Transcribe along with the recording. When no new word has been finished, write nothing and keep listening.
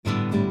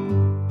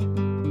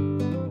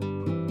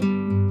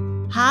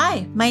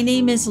My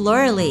name is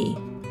Laura Lee,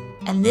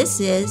 and this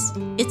is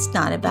It's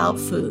Not About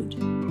Food.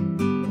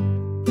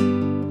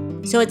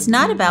 So it's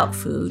not about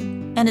food,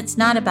 and it's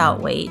not about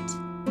weight.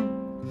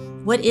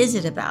 What is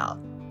it about?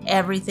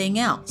 Everything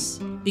else,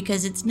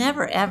 because it's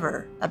never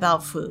ever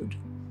about food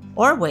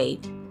or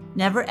weight.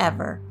 Never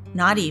ever,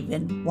 not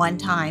even one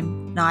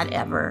time, not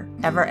ever,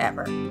 ever,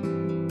 ever.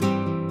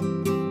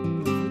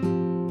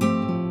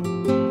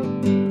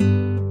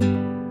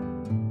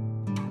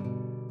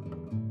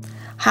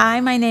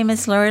 Hi, my name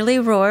is Laura Lee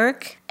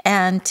Rourke,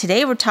 and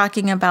today we're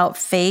talking about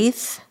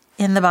faith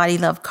in the Body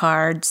Love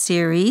card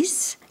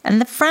series. And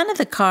the front of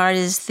the card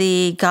is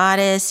the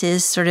goddess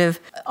is sort of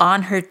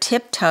on her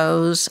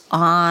tiptoes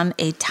on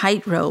a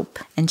tightrope.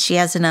 And she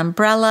has an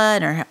umbrella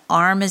and her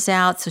arm is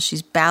out, so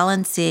she's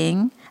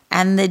balancing.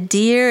 And the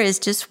deer is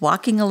just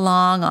walking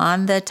along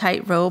on the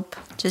tightrope,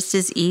 just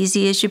as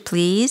easy as you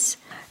please.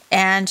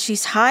 And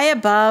she's high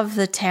above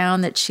the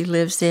town that she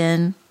lives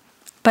in.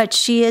 But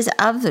she is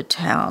of the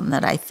town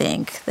that I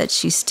think, that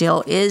she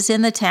still is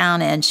in the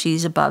town and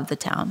she's above the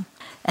town.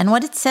 And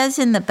what it says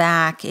in the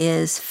back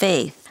is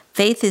faith.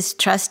 Faith is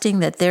trusting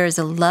that there is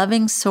a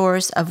loving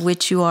source of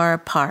which you are a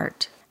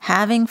part.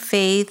 Having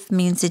faith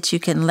means that you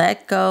can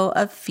let go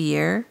of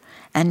fear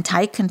and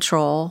tight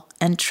control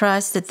and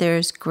trust that there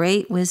is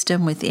great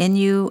wisdom within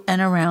you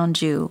and around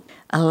you,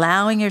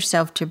 allowing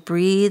yourself to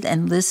breathe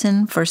and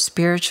listen for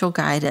spiritual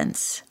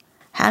guidance.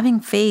 Having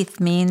faith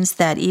means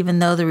that even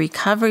though the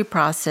recovery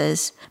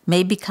process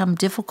may become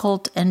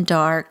difficult and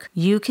dark,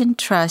 you can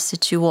trust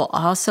that you will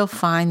also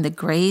find the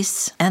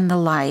grace and the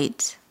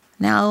light.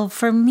 Now,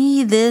 for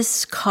me,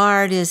 this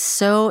card is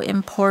so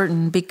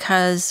important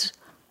because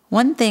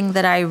one thing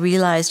that I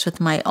realized with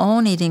my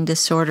own eating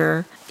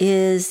disorder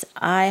is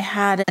I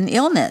had an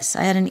illness.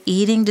 I had an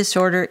eating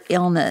disorder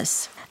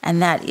illness. And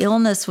that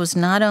illness was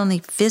not only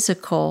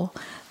physical,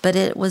 but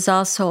it was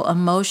also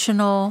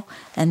emotional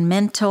and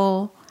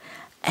mental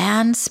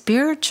and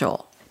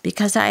spiritual,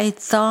 because I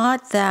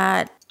thought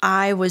that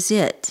I was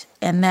it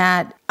and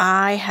that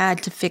I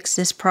had to fix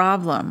this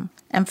problem.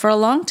 And for a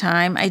long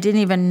time, I didn't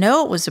even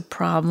know it was a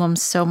problem.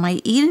 So my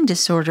eating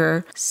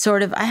disorder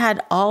I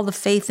had all the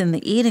faith in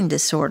the eating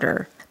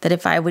disorder that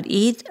if I would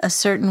eat a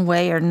certain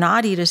way or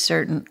not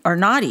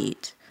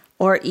eat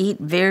or eat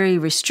very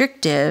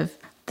restrictive,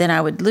 then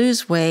I would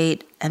lose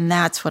weight. And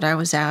that's what I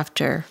was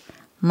after.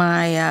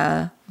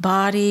 My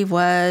body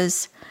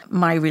was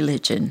my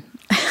religion.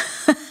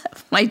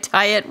 My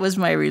diet was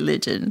my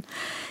religion.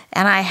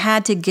 And I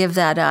had to give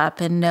that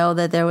up and know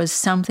that there was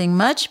something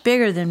much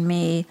bigger than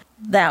me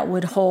that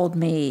would hold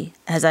me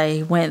as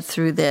I went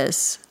through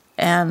this.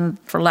 And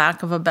for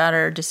lack of a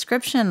better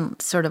description,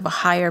 sort of a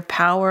higher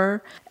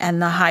power.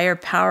 And the higher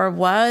power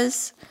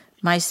was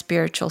my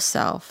spiritual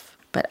self.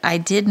 But I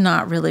did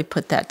not really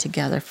put that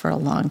together for a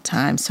long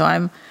time. So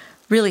I'm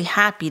really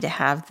happy to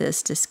have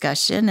this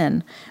discussion.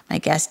 And my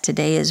guest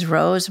today is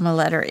Rose. I'm going to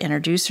let her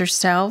introduce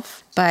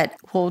herself. But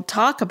we'll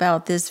talk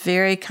about this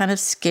very kind of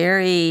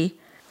scary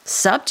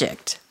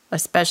subject,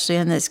 especially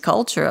in this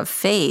culture of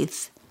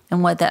faith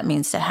and what that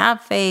means to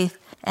have faith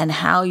and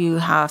how you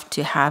have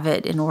to have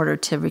it in order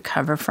to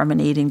recover from an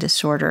eating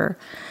disorder.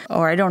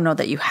 Or I don't know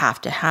that you have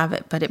to have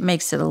it, but it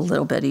makes it a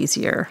little bit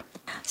easier.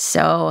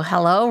 So,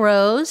 hello,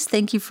 Rose.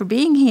 Thank you for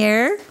being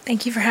here.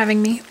 Thank you for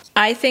having me.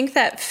 I think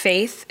that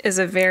faith is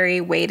a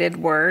very weighted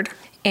word.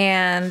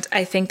 And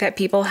I think that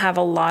people have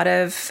a lot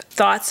of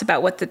thoughts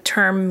about what the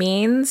term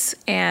means,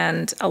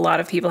 and a lot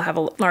of people have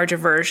a large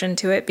aversion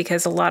to it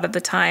because a lot of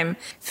the time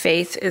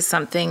faith is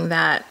something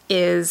that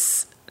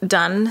is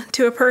done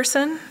to a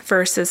person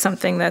versus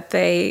something that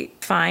they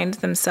find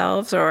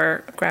themselves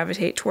or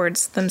gravitate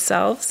towards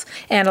themselves.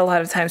 And a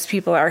lot of times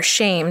people are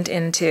shamed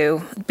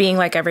into being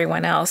like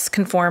everyone else,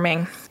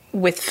 conforming,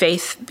 with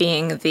faith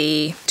being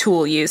the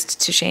tool used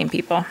to shame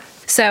people.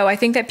 So I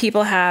think that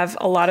people have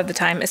a lot of the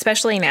time,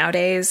 especially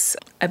nowadays,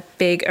 a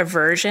big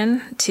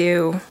aversion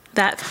to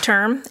that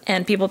term,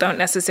 and people don't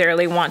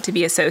necessarily want to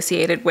be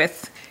associated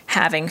with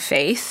having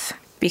faith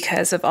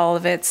because of all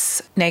of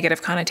its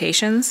negative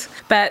connotations.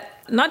 But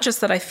not just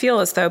that I feel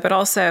as though, but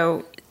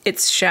also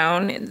it's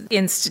shown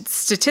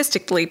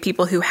statistically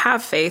people who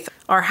have faith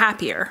are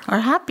happier.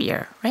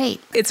 Right.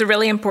 It's a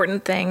really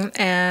important thing.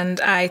 And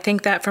I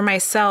think that for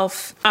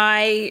myself,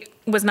 I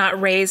was not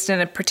raised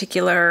in a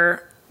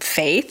particular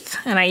faith.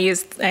 And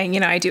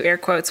I do air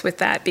quotes with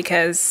that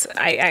because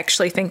I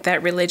actually think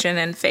that religion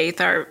and faith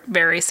are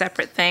very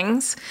separate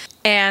things.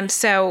 And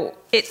so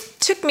it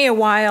took me a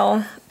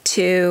while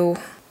to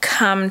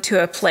come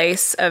to a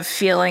place of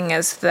feeling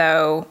as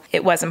though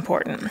it was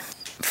important.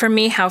 For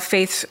me, how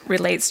faith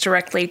relates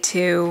directly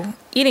to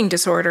eating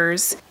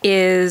disorders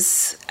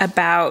is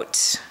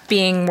about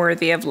being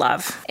worthy of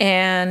love.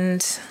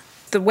 And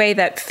the way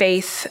that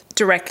faith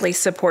directly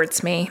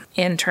supports me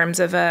in terms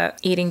of a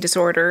eating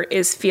disorder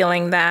is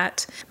feeling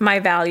that my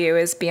value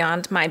is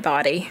beyond my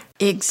body.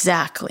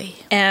 Exactly.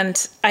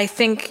 And I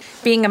think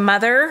being a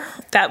mother,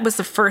 that was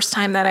the first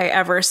time that I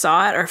ever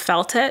saw it or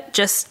felt it,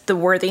 just the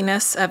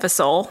worthiness of a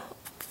soul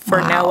for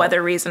no Wow.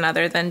 other reason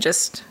other than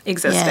just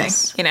existing,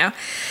 Yes. you know?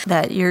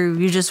 That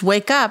you just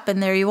wake up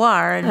and there you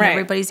are, and Right.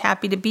 everybody's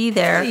happy to be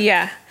there.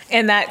 Yeah.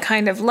 And that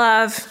kind of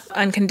love,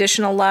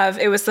 unconditional love,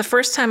 it was the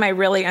first time I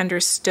really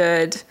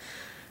understood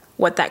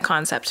what that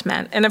concept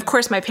meant. And of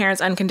course, my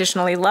parents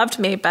unconditionally loved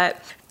me,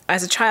 but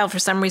as a child, for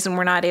some reason,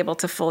 we're not able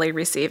to fully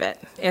receive it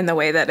in the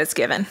way that it's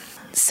given.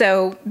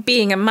 So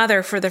being a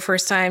mother for the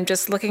first time,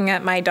 just looking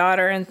at my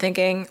daughter and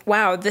thinking,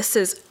 wow, this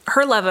is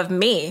her love of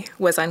me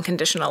was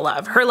unconditional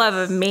love. Her love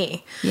of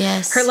me.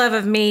 Yes. Her love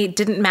of me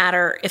didn't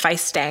matter if I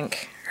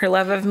stank. Her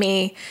love of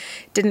me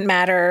didn't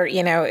matter,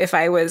 you know, if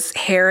I was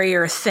hairy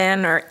or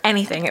thin or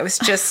anything. It was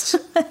just,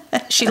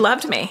 she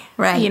loved me.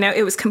 Right. You know,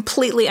 it was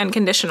completely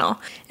unconditional.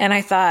 And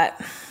I thought,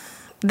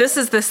 this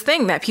is this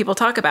thing that people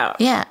talk about.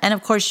 Yeah. And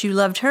of course, you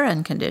loved her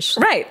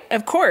unconditionally. Right,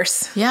 of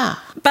course. Yeah.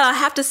 But I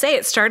have to say,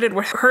 it started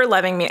with her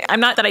loving me. I'm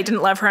not that I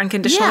didn't love her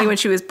unconditionally Yeah. when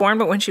she was born,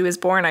 but when she was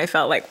born, I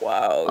felt like,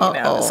 whoa,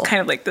 you know, it's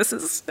kind of like, this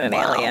is an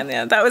alien.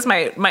 Yeah, that was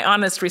my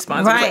honest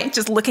response. I was Right. like,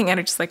 just looking at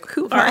her, just like,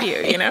 who are you,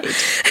 you know?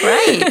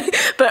 Right.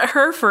 But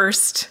her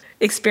first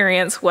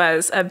experience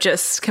was of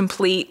just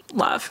complete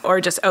love or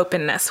just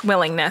openness,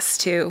 willingness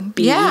to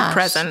be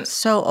present.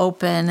 So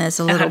open as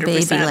a little 100%.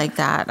 baby like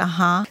that.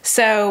 Uh-huh.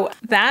 So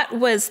that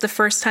was the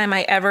first time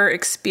I ever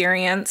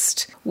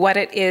experienced what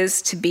it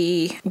is to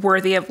be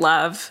worthy of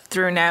love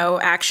through no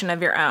action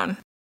of your own,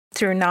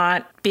 through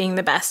not being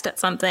the best at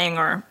something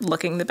or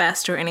looking the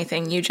best or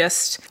anything. You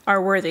just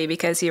are worthy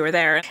because you were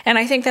there. And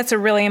I think that's a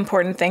really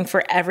important thing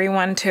for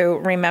everyone to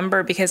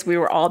remember, because we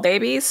were all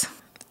babies.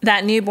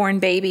 That newborn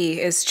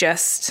baby is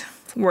just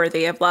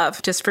worthy of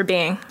love just for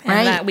being. And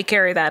Right. that we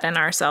carry that in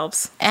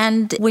ourselves.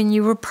 And when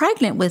you were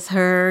pregnant with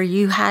her,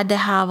 you had to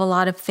have a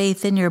lot of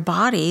faith in your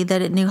body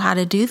that it knew how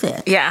to do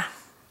this. Yeah.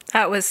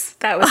 That was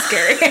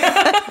scary.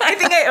 I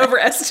think I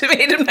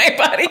overestimated my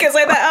body because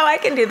I thought, oh, I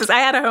can do this. I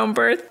had a home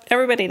birth.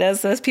 Everybody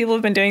does this. People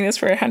have been doing this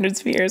for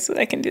hundreds of years.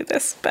 I can do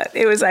this. But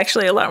it was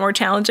actually a lot more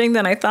challenging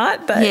than I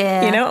thought. But,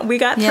 you know, we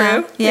got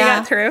through. We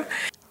got through.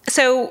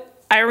 So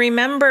I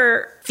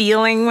remember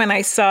feeling when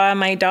I saw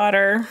my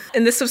daughter,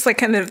 and this was like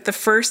kind of the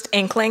first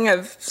inkling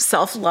of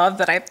self-love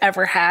that I've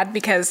ever had,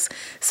 because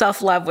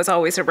self-love was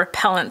always a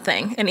repellent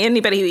thing. And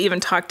anybody who even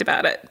talked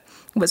about it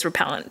was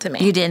repellent to me.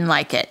 You didn't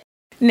like it.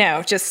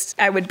 No, just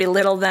I would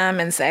belittle them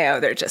and say, oh,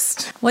 they're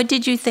just What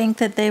did you think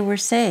that they were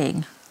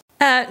saying?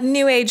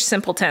 new age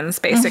simpletons,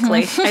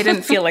 basically. I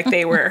didn't feel like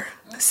they were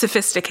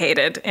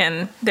sophisticated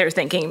in their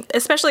thinking,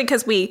 especially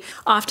because we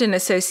often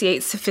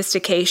associate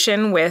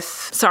sophistication with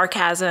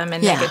sarcasm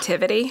and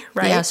negativity,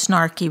 right? Yeah,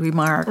 snarky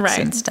remarks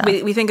and stuff.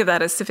 We think of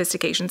that as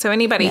sophistication. So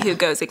anybody who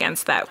goes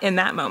against that in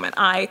that moment,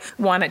 I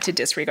wanted to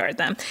disregard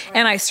them.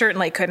 And I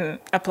certainly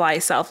couldn't apply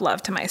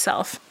self-love to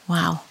myself.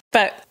 Wow.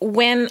 But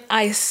when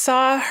I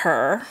saw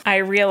her, I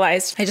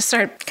realized, I just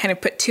started kind of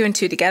put two and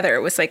two together.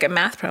 It was like a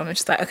math problem. I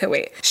just thought, okay,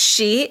 wait,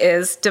 she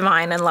is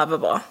divine and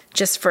lovable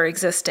just for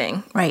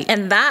existing. Right.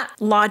 And that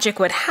logic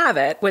would have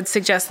it, would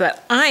suggest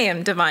that I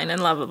am divine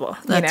and lovable.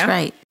 That's you know?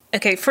 right.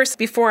 Okay, first,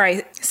 before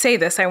I say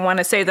this, I want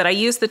to say that I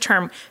use the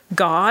term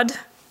God,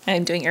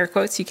 I'm doing air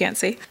quotes, you can't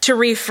see, to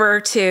refer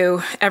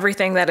to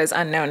everything that is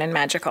unknown and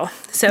magical.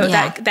 So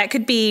that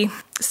could be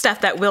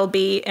stuff that will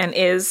be and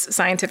is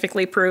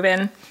scientifically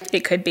proven.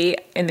 It could be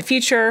in the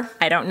future.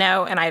 I don't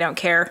know, and I don't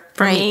care.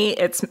 For me,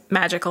 it's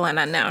magical and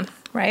unknown,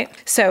 right?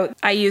 So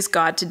I use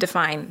God to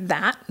define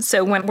that.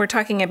 So when we're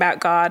talking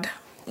about God,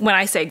 when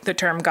I say the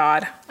term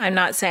God, I'm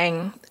not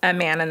saying a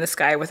man in the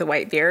sky with a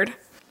white beard.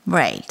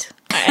 Right.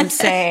 I'm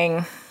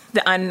saying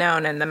the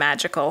unknown and the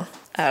magical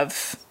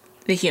of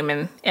the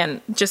human and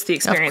just the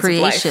experience of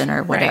creation life.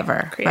 or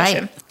whatever.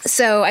 Creation.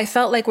 So I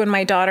felt like when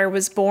my daughter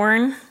was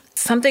born,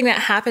 something that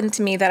happened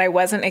to me that I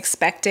wasn't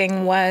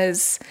expecting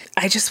was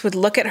I just would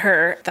look at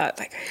her, thought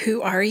like,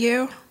 who are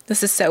you?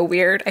 This is so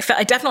weird.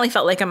 I definitely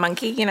felt like a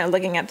monkey, you know,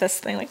 looking at this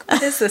thing, like,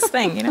 what is this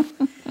thing, you know?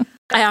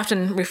 I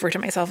often refer to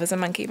myself as a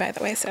monkey, by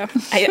the way, so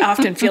I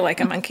often feel like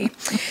a monkey.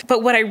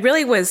 But what I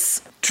really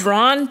was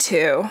drawn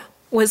to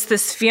was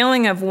this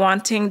feeling of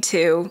wanting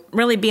to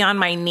really be on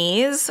my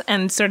knees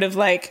and sort of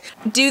like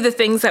do the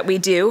things that we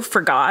do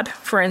for God.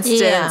 For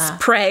instance,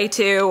 pray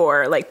to,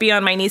 or like be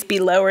on my knees,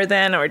 be lower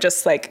than, or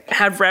just like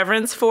have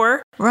reverence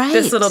for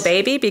this little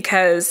baby,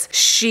 because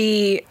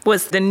she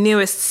was the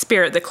newest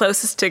spirit, the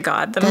closest to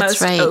God, the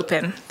most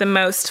open, the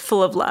most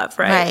full of love,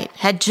 right?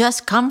 Had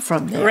just come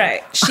from there.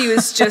 Right. She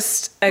was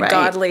just a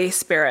godly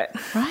spirit.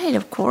 Right,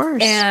 of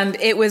course. And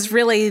it was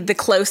really the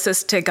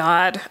closest to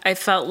God I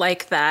felt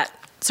like that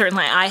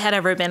certainly I had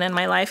ever been in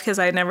my life, because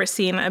I had never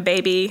seen a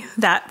baby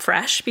that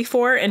fresh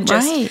before, and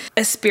just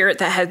a spirit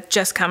that had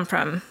just come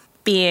from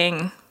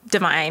being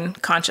divine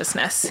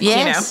consciousness, you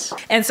know?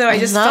 And so I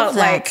just felt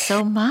like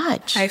so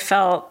much. I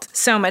felt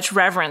so much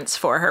reverence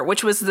for her,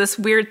 which was this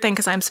weird thing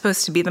because I'm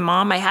supposed to be the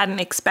mom. I hadn't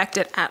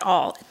expected at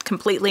all. It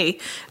completely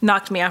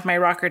knocked me off my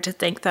rocker to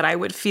think that I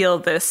would feel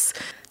this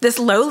this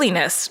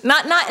lowliness,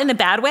 not in a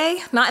bad way,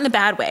 not in a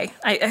bad way.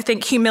 I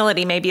think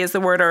humility maybe is the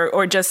word,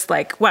 or just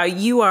like, wow,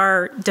 you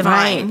are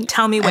divine. Right.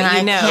 Tell me what And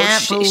you know. I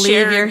can't believe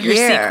Share you're your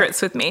here.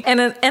 secrets with me. And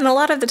a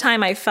lot of the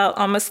time I felt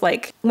almost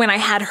like when I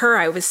had her,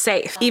 I was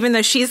safe. Even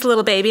though she's a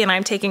little baby and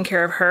I'm taking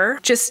care of her,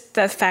 just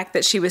the fact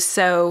that she was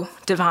so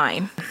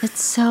divine.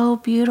 It's so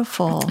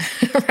beautiful.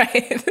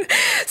 Right.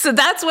 So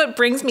that's what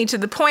brings me to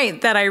the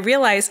point that I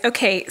realized,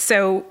 okay,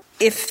 so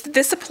if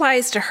this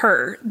applies to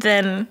her,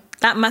 then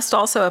that must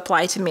also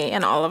apply to me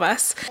and all of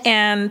us.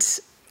 And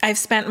I've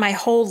spent my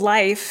whole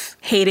life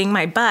hating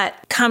my butt,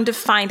 come to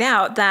find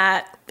out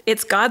that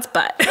it's God's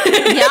butt.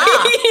 Yeah.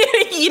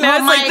 You know, Oh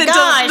it's my like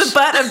gosh. the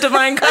butt of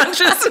divine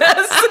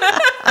consciousness.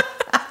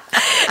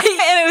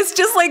 And it was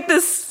just like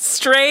this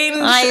strange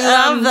I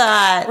love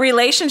that.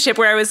 relationship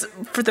where I was,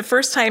 for the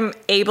first time,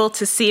 able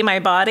to see my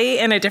body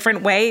in a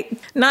different way,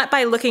 not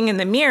by looking in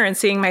the mirror and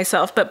seeing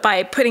myself, but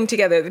by putting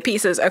together the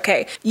pieces.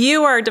 Okay,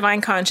 you are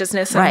divine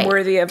consciousness and Right.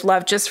 worthy of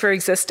love just for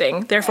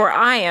existing. Therefore,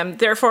 I am.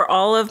 Therefore,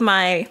 all of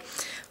my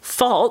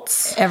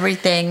faults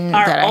Everything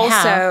are that I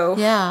also have.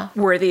 Yeah.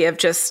 worthy of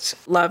just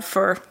love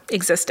for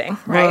existing,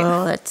 right?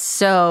 Oh, that's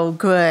so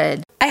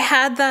good. I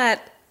had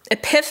that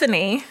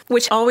epiphany,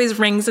 which always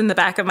rings in the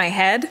back of my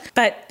head,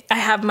 but I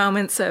have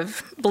moments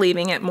of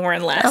believing it more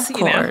and less. Of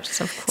you know? course.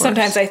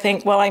 Sometimes I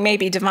think, well, I may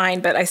be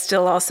divine, but I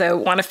still also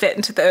want to fit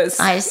into those.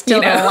 I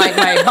still don't like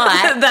my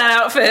butt. that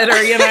outfit, or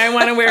I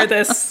want to wear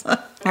this,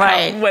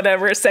 Right.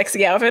 whatever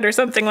sexy outfit or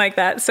something like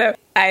that. So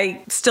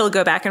I still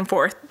go back and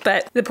forth.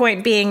 But the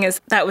point being is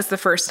that was the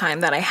first time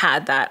that I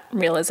had that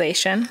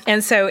realization.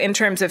 And so in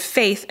terms of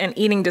faith and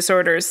eating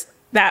disorders,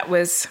 that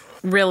was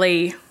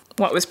really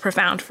what was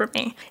profound for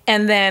me.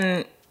 And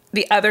then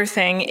the other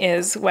thing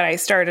is what I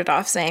started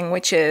off saying,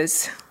 which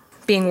is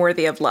being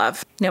worthy of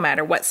love, no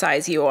matter what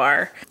size you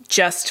are,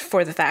 just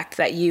for the fact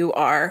that you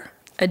are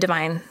a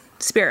divine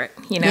spirit.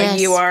 Yes.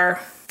 You are,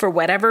 for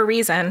whatever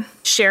reason,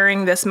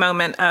 sharing this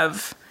moment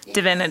of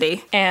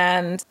divinity.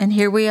 And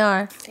here we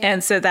are.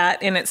 so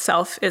that in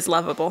itself is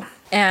lovable.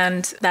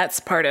 And that's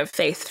part of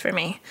faith for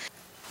me.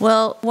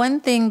 Well, one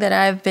thing that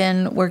I've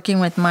been working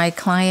with my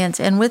clients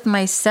and with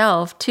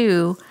myself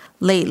too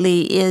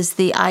lately is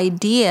the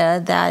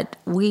idea that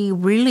we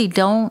really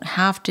don't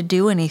have to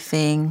do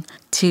anything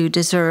to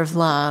deserve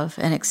love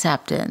and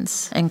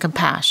acceptance and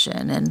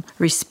compassion and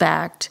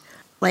respect.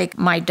 Like,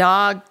 my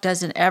dog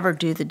doesn't ever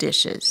do the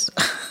dishes,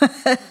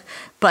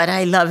 but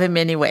I love him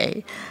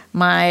anyway.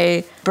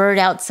 My bird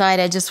outside,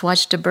 I just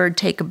watched a bird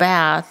take a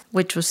bath,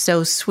 which was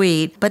so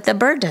sweet. But the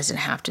bird doesn't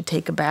have to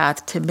take a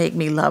bath to make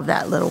me love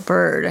that little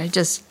bird. I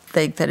just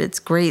think that it's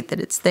great that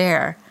it's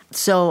there.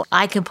 So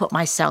I can put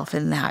myself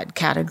in that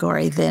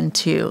category then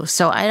too.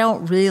 So I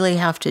don't really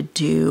have to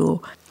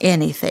do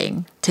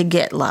anything to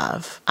get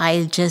love.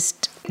 I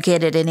just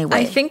get it anyway.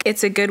 I think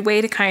it's a good way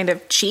to kind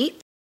of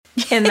cheat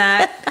in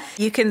that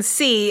you can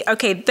see,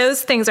 okay,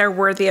 those things are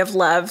worthy of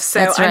love. So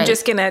That's I'm right.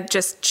 just going to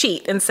just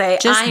cheat and say,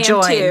 Just I am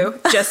join. too,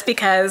 just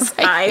because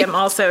I am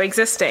also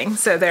existing.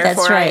 So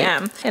therefore right. I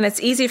am. And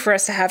it's easy for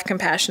us to have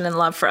compassion and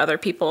love for other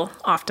people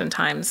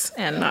oftentimes,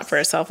 and not for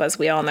ourselves, as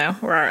we all know.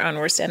 We're our own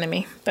worst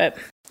enemy.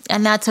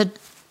 And that's a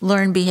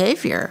learned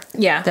behavior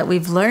that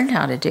we've learned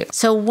how to do.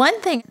 So one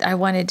thing I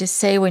wanted to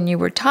say when you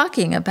were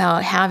talking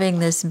about having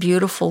this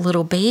beautiful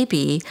little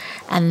baby,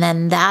 and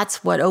then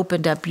that's what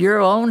opened up your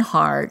own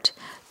heart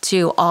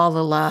to all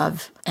the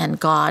love and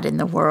God in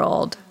the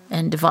world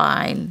and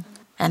divine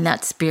and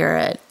that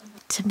spirit.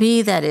 To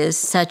me, that is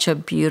such a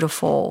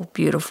beautiful,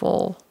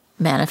 beautiful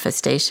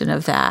manifestation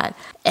of that.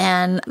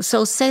 And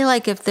so say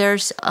like if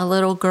there's a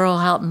little girl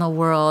out in the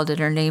world and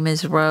her name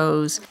is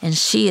Rose and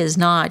she is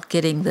not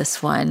getting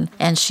this one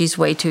and she's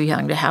way too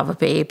young to have a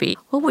baby,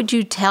 what would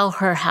you tell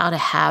her how to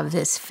have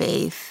this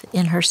faith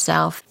in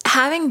herself?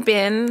 Having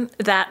been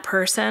that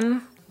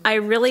person, I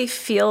really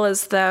feel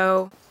as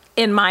though,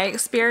 in my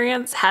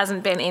experience,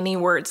 hasn't been any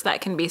words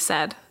that can be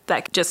said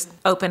that just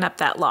open up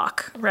that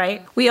lock,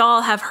 right? We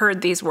all have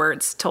heard these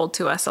words told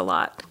to us a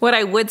lot. What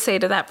I would say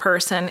to that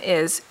person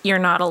is, you're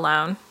not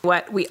alone.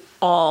 What we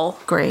all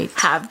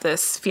have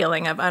this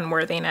feeling of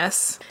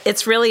unworthiness.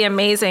 It's really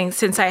amazing,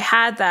 since I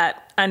had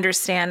that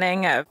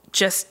understanding of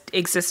just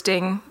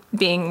existing,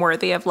 being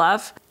worthy of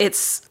love.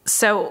 It's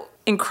so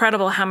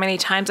incredible how many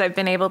times I've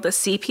been able to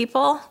see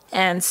people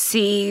and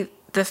see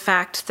the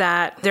fact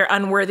that their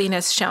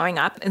unworthiness showing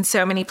up in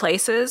so many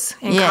places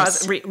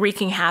and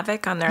wreaking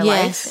havoc on their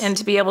life. And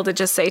to be able to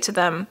just say to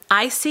them,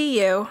 I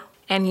see you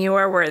and you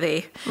are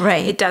worthy.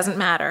 Right. It doesn't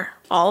matter.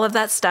 All of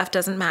that stuff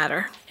doesn't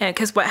matter. And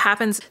because what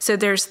happens, so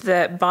there's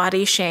the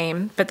body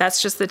shame, but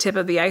that's just the tip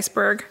of the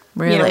iceberg.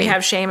 Really? We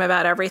have shame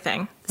about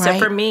everything. So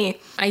for me,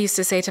 I used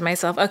to say to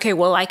myself, okay,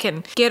 well, I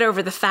can get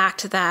over the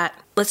fact that,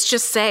 let's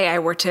just say I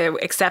were to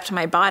accept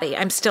my body,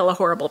 I'm still a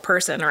horrible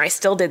person, or I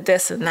still did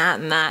this and that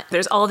and that.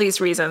 There's all these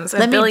reasons.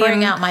 Let me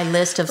bring out my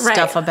list of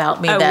stuff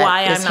about me that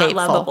why is I'm not hateful.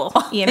 lovable.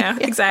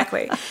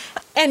 Exactly.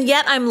 And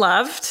yet I'm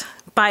loved,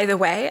 by the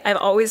way. I've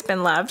always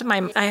been loved.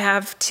 I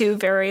have two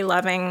very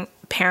loving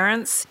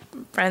parents,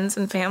 friends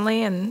and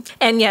family,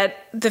 and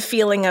yet the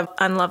feeling of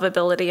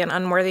unlovability and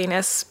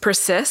unworthiness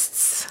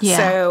persists. Yeah.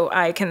 So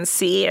I can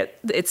see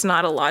it's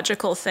not a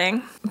logical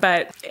thing,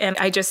 and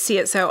I just see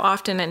it so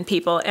often in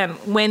people. And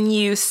when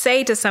you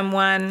say to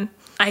someone,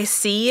 I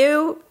see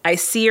you, I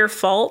see your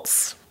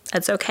faults,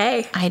 it's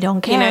okay. I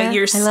don't care.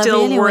 You're I love you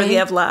still anyway. worthy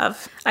of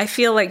love. I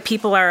feel like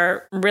people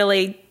are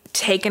really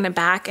taken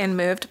aback and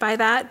moved by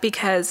that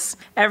because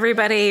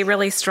everybody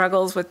really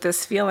struggles with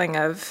this feeling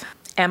of,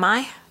 am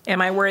I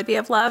worthy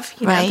of love?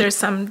 Right. There's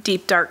some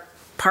deep, dark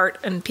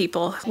part in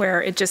people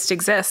where it just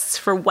exists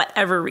for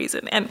whatever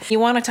reason. And you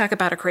want to talk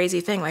about a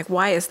crazy thing, like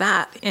why is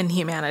that in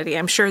humanity?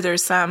 I'm sure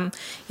there's some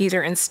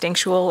either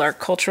instinctual or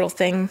cultural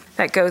thing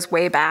that goes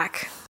way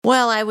back.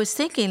 Well, I was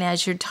thinking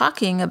as you're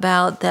talking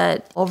about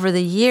that over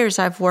the years,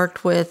 I've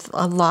worked with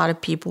a lot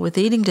of people with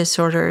eating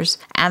disorders,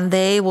 and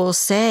they will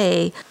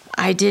say,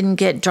 I didn't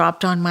get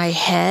dropped on my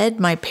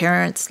head. My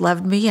parents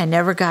loved me. I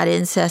never got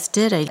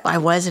incested. I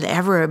wasn't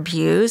ever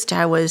abused.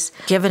 I was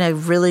given a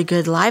really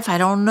good life. I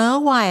don't know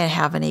why I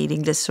have an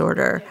eating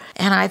disorder.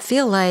 And I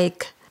feel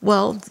like,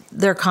 well,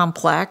 they're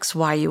complex,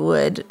 why you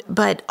would,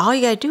 but all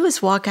you got to do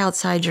is walk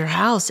outside your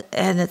house,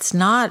 and it's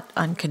not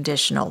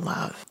unconditional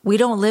love. We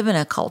don't live in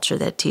a culture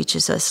that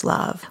teaches us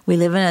love. We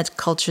live in a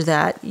culture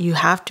that you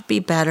have to be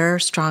better,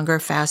 stronger,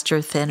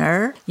 faster,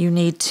 thinner. You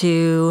need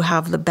to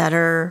have the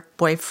better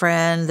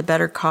boyfriend, the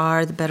better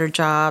car, the better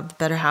job, the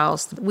better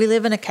house. We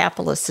live in a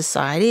capitalist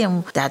society,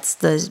 and that's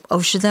the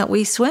ocean that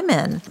we swim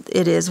in.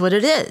 It is what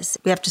it is.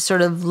 We have to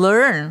sort of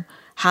learn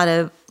how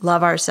to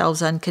love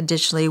ourselves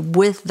unconditionally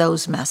with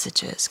those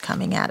messages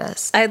coming at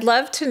us. I'd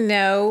love to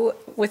know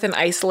with an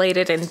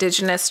isolated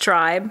indigenous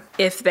tribe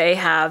if they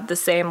have the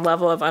same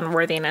level of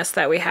unworthiness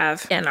that we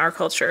have in our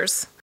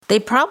cultures. They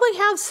probably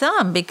have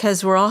some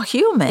because we're all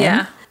human.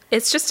 Yeah.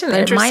 It's just an but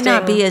interesting it might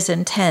not be as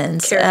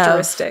intense.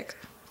 characteristic.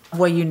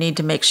 Well, you need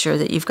to make sure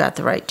that you've got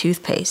the right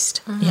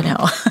toothpaste,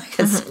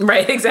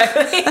 Right,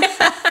 exactly.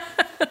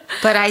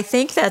 But I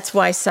think that's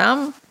why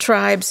some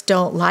tribes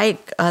don't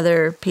like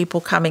other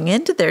people coming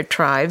into their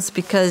tribes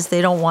because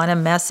they don't want to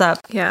mess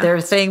up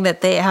their thing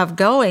that they have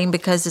going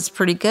because it's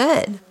pretty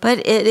good. But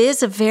it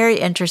is a very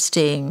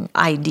interesting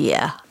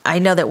idea. I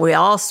know that we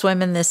all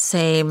swim in this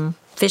same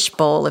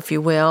fishbowl, if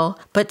you will,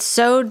 but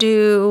so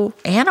do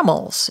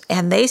animals.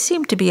 And they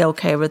seem to be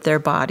okay with their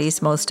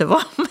bodies, most of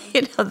them.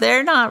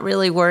 They're not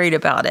really worried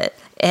about it.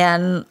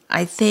 And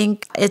I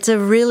think it's a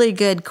really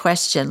good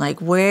question. Like,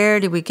 where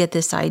do we get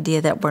this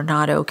idea that we're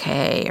not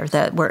okay or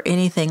that we're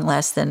anything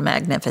less than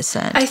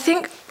magnificent? I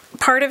think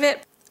part of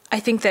it,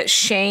 I think that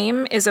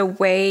shame is a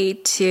way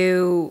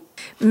to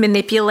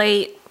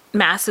manipulate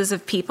masses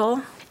of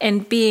people.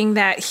 And being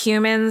that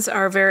humans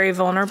are very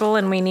vulnerable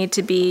and we need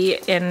to be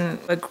in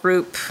a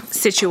group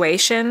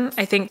situation,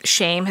 I think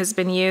shame has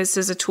been used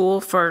as a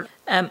tool for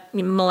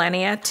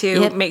millennia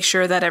to make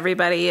sure that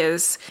everybody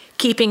is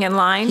keeping in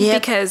line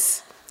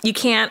because you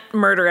can't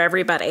murder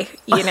everybody,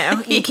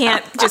 You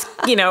can't just,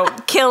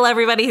 kill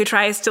everybody who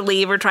tries to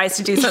leave or tries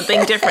to do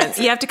something different.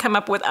 You have to come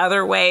up with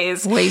other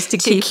ways to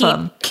keep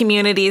them.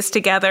 Communities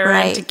together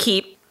and to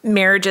keep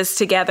marriages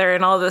together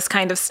and all this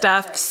kind of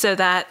stuff so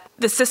that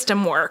the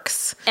system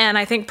works. And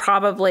I think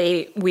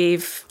probably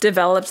we've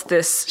developed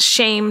this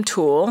shame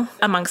tool,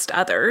 amongst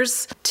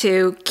others,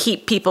 to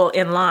keep people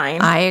in line.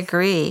 I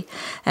agree.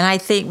 And I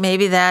think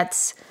maybe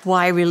that's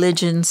why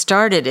religion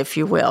started, if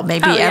you will.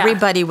 Maybe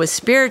everybody was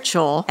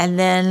spiritual, and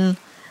then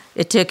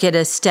it took it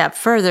a step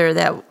further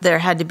that there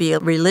had to be a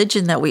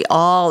religion that we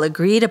all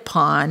agreed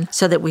upon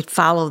so that we'd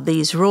follow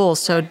these rules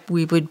so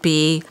we would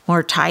be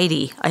more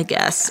tidy, I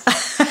guess.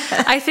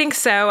 I think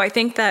so. I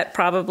think that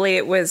probably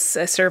it was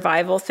a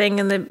survival thing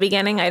in the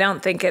beginning. I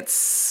don't think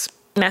it's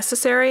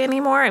necessary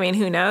anymore. I mean,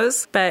 who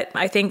knows? But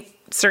I think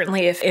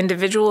certainly if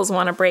individuals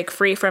want to break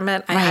free from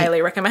it, I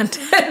highly recommend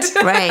it.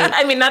 Right.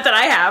 I mean, not that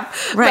I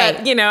have,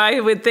 but, I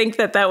would think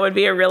that would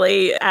be a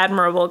really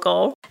admirable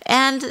goal.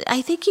 And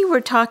I think you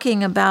were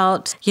talking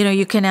about,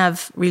 you can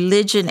have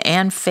religion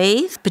and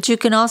faith, but you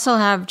can also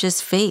have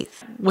just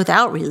faith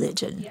without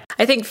religion.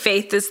 I think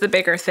faith is the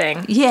bigger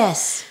thing.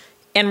 Yes.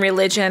 And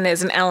religion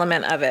is an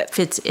element of it.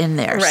 Fits in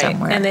there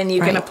somewhere. And then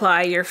you can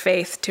apply your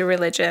faith to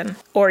religion,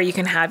 or you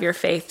can have your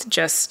faith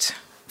just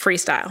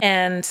freestyle.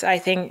 And I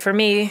think for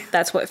me,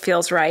 that's what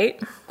feels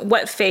right.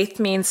 What faith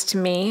means to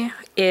me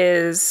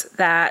is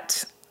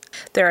that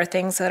there are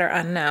things that are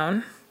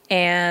unknown,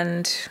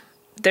 and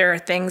there are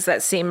things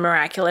that seem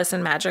miraculous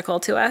and magical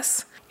to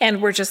us.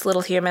 And we're just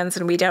little humans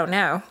and we don't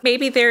know.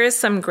 Maybe there is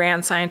some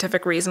grand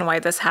scientific reason why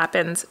this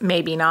happens.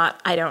 Maybe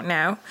not. I don't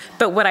know.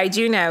 But what I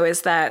do know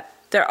is that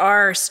there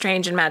are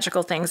strange and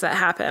magical things that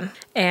happen.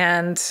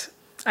 And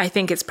I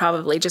think it's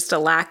probably just a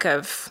lack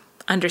of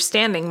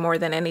understanding more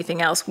than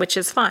anything else, which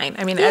is fine.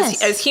 I mean,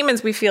 as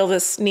humans, we feel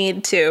this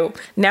need to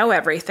know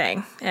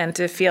everything and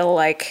to feel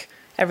like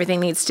everything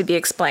needs to be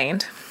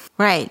explained.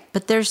 Right.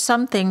 But there's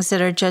some things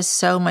that are just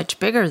so much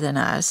bigger than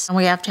us. And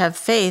we have to have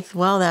faith.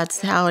 Well,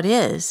 that's how it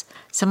is.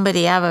 I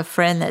have a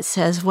friend that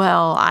says,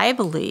 well, I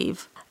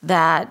believe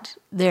that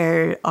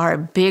there are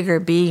bigger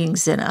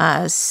beings than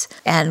us.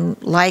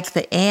 And like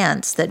the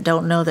ants that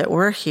don't know that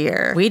we're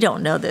here, we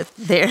don't know that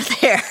they're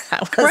there. I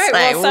was Right.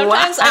 like, Well,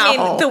 sometimes, wow. I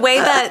mean, the way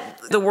that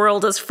the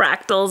world is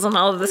fractals and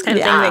all of this kind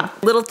of thing,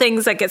 like little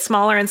things that get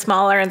smaller and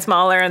smaller and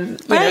smaller and,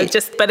 you know,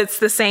 but it's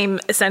the same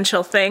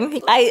essential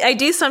thing. I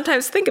do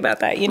sometimes think about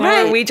that, you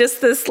know, are we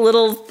just this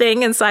little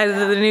thing inside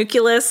of the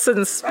nucleus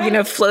and, you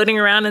know, floating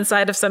around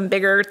inside of some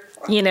bigger,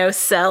 you know,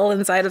 cell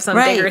inside of some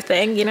bigger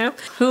thing, you know?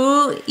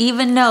 Who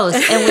even knows?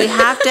 And we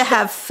have to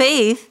have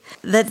faith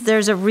that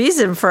there's a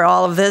reason for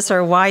all of this,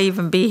 or why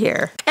even be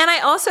here. And I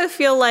also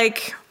feel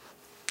like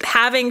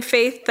having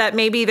faith that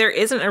maybe there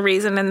isn't a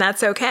reason, and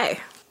that's okay.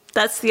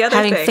 That's the other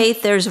thing. Having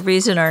faith there's a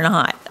reason or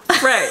not.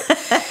 Right.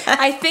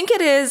 I think it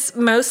is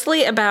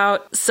mostly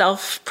about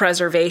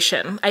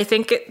self-preservation. I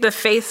think the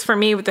faith, for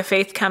me, the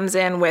faith comes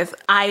in with,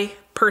 I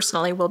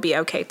personally will be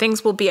okay.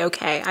 Things will be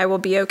okay. I will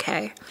be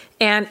okay.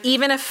 And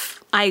even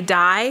if I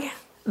die,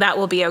 that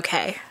will be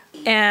okay.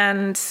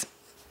 And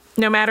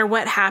no matter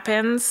what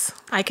happens,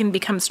 I can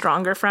become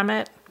stronger from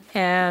it,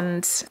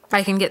 and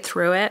I can get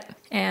through it,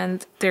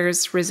 and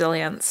there's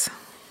resilience.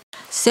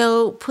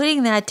 So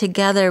putting that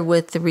together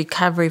with the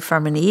recovery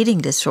from an eating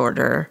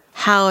disorder,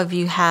 how have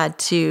you had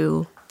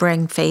to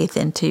bring faith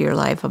into your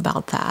life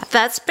about that?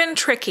 That's been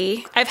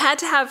tricky. I've had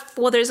to have,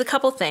 well, there's a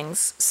couple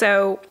things.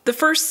 So the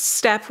first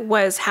step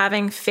was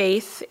having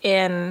faith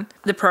in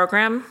the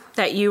program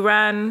that you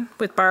run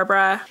with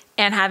Barbara,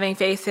 and having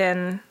faith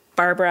in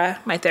Barbara,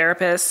 my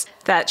therapist,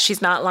 that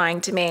she's not lying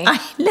to me. I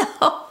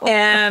know.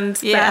 And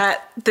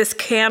that this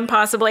can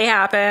possibly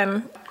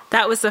happen.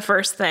 That was the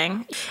first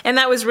thing. And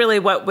that was really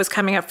what was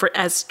coming up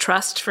as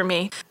trust for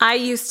me. I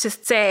used to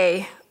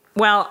say,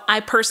 well, I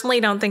personally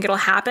don't think it'll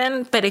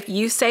happen, but if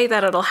you say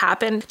that it'll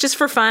happen, just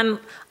for fun,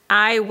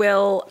 I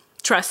will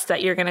trust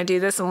that you're going to do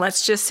this, and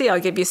let's just see. I'll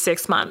give you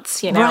 6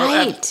 months, you know,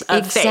 right,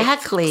 of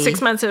exactly. faith.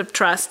 6 months of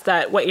trust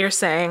that what you're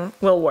saying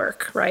will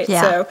work, right?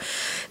 Yeah. So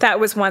that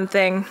was one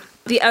thing.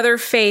 The other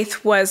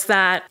faith was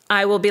that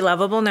I will be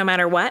lovable no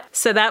matter what.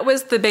 So that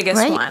was the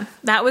biggest one.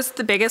 That was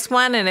the biggest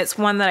one, and it's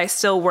one that I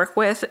still work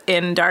with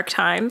in dark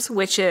times,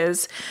 which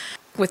is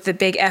with the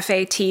big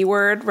FAT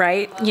word,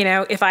 right? You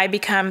know, if I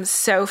become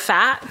so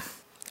fat,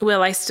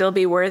 will I still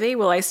be worthy?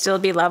 Will I still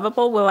be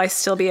lovable? Will I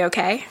still be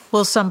okay?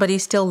 Will somebody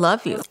still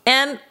love you?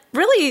 And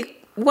really,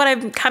 what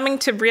I'm coming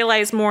to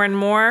realize more and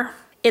more,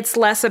 it's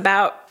less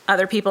about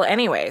other people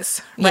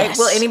anyways, right? Yes.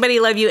 Will anybody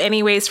love you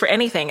anyways for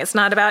anything? It's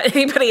not about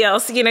anybody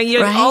else. You know,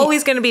 you're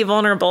always going to be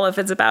vulnerable if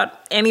it's about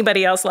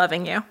anybody else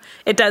loving you.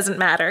 It doesn't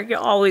matter.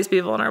 You'll always be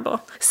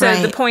vulnerable. So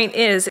the point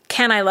is,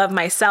 can I love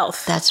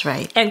myself? That's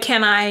right. And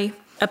can I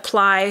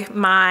apply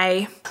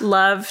my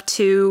love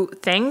to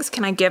things?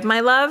 Can I give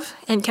my love?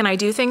 And can I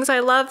do things I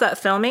love that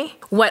fill me?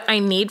 What I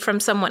need from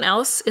someone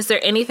else? Is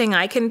there anything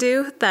I can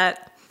do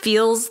that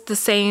feels the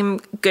same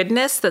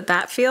goodness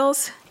that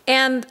feels?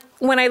 And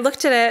when I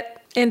looked at it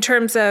in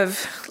terms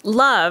of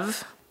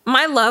love,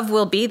 my love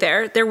will be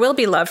there. There will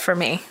be love for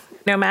me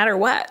no matter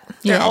what.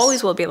 There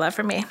always will be love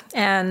for me.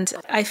 And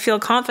I feel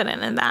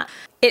confident in that.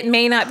 It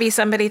may not be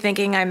somebody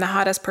thinking I'm the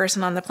hottest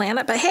person on the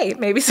planet, but hey,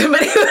 maybe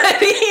somebody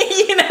that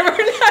you never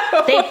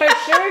know. They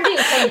for sure do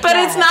think But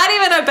it's not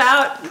even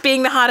about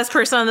being the hottest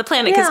person on the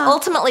planet, because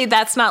ultimately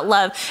that's not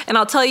love. And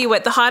I'll tell you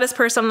what, the hottest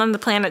person on the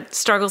planet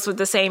struggles with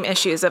the same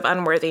issues of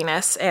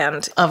unworthiness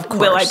and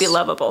will I be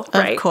lovable,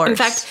 right? Of course. In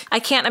fact, I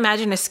can't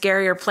imagine a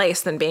scarier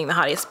place than being the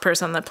hottest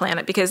person on the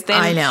planet, because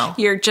then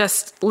you're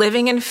just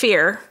living in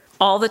fear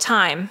all the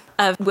time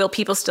of, will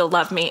people still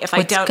love me if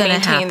I don't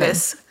maintain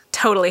this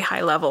totally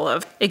high level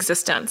of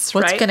existence,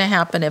 What's going to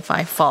happen if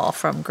I fall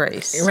from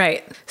grace?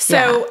 Right.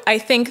 So I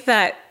think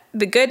that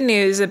the good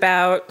news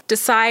about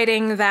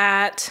deciding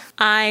that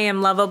I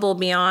am lovable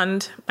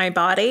beyond my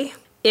body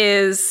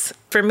is,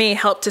 for me,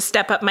 help to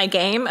step up my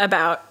game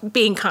about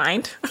being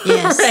kind,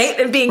 right?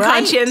 And being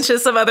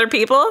conscientious of other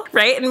people,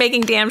 right? And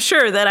making damn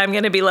sure that I'm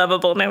going to be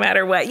lovable no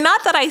matter what.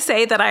 Not that I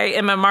say that I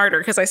am a martyr,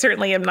 because I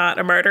certainly am not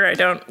a martyr. I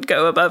don't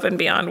go above and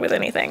beyond with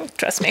anything.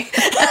 Trust me.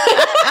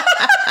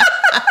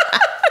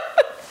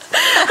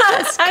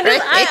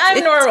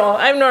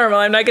 I'm normal.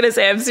 I'm not going to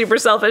say I'm super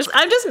selfish.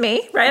 I'm just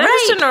me, right? I'm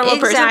just a normal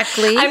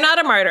person. I'm not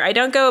a martyr. I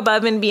don't go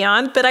above and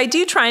beyond, but I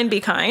do try and be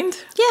kind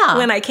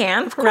when I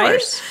can, of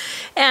course.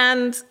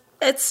 And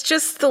it's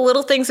just the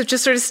little things of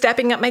just sort of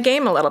stepping up my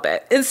game a little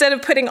bit. Instead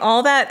of putting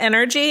all that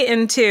energy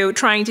into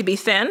trying to be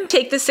thin,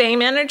 take the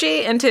same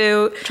energy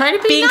into trying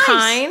to be being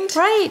nice.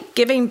 Kind,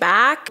 giving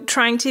back,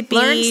 trying to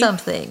learn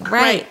something,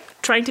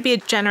 trying to be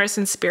generous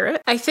in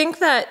spirit. I think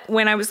that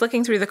when I was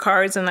looking through the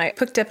cards and I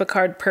picked up a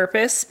card,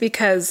 Purpose,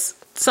 because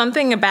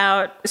something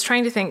about, I was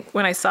trying to think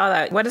when I saw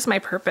that, what is my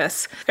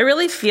purpose? I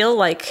really feel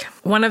like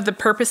one of the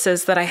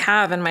purposes that I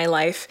have in my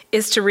life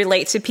is to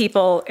relate to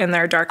people in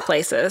their dark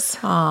places.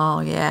 Oh,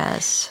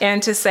 yes.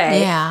 And to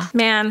say,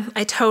 man,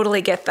 I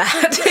totally get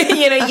that.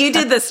 You know, you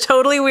did this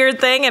totally weird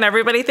thing and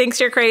everybody thinks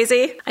you're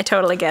crazy. I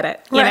totally get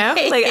it. You know,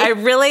 like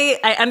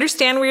I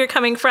understand where you're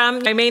coming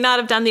from. I may not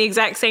have done the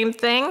exact same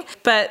thing,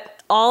 but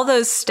all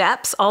those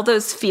steps, all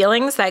those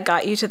feelings that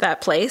got you to that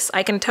place,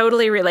 I can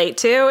totally relate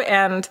to,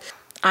 and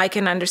I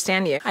can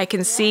understand you. I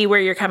can see where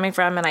you're coming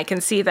from, and I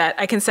can see that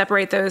I can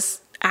separate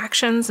those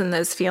actions and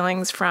those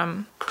feelings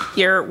from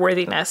your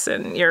worthiness,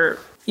 and your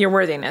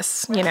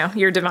worthiness,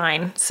 your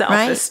divine self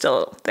is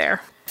still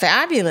there.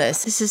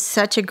 Fabulous. This is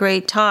such a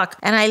great talk.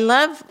 And I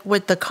love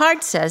what the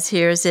card says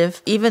here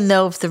is even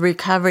though if the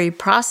recovery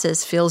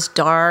process feels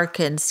dark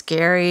and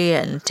scary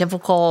and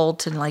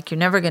difficult and like you're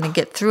never going to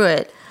get through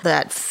it,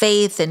 that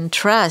faith and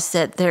trust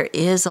that there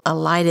is a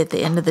light at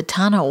the end of the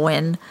tunnel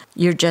when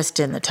you're just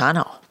in the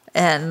tunnel,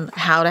 and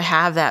how to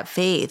have that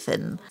faith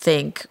and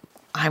think,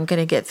 I'm going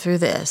to get through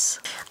this.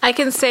 I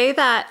can say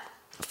that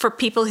for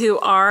people who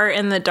are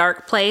in the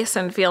dark place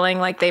and feeling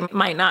like they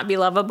might not be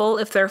lovable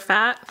if they're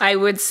fat, I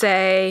would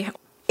say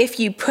if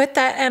you put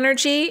that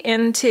energy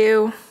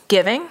into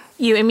giving,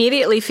 you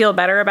immediately feel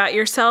better about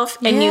yourself,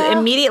 and you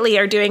immediately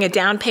are doing a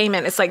down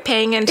payment. It's like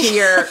paying into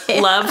your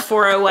love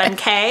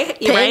 401k.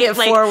 Paying it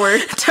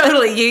forward.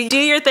 Totally. You do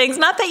your things.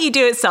 Not that you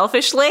do it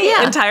selfishly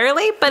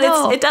entirely, but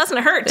it doesn't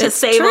hurt to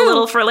save a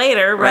little for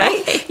later,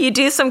 right? You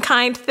do some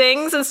kind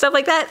things and stuff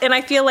like that. And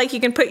I feel like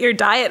you can put your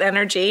diet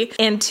energy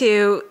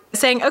into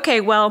saying, okay,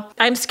 well,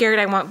 I'm scared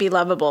I won't be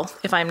lovable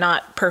if I'm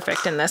not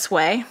perfect in this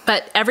way.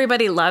 But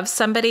everybody loves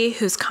somebody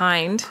who's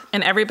kind,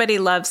 and everybody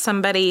loves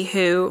somebody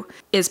who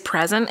is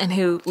present and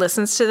who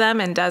listens to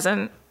them and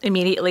doesn't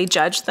immediately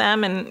judge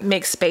them and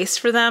make space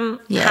for them.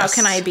 Yes. How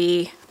can I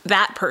be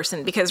that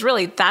person? Because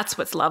really, that's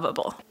what's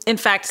lovable. In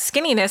fact,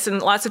 skinniness,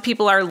 and lots of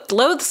people are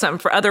loathsome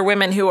for other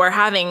women who are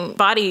having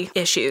body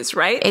issues,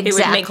 right? Exactly. It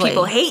would make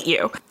people hate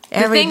you.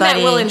 The thing that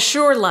will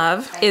ensure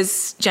love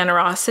is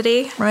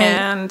generosity. Right.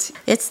 And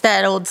it's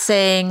that old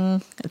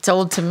saying, it's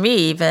old to me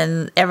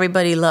even,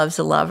 everybody loves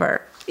a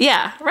lover.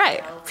 Yeah,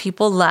 right.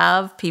 People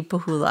love people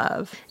who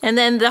love. And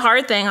then the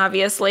hard thing,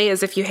 obviously,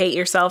 is if you hate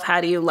yourself, how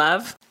do you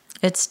love?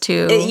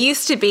 It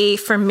used to be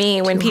for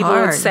me when people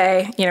would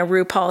say,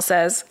 RuPaul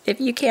says, if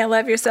you can't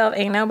love yourself,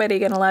 ain't nobody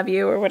going to love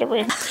you, or whatever.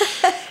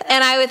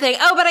 And I would think,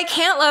 oh, but I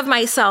can't love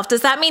myself.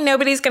 Does that mean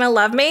nobody's going to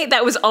love me?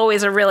 That was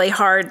always a really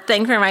hard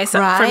thing for me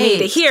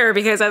to hear,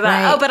 because I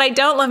thought, oh, but I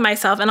don't love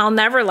myself, and I'll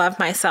never love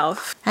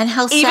myself. And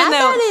how sad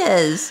that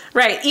is.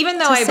 Right. Even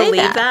though I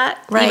believe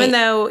that, even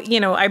though,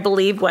 I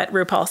believe what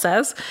RuPaul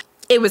says,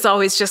 it was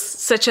always just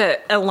such an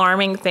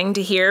alarming thing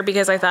to hear,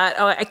 because I thought,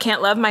 oh, I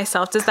can't love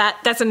myself.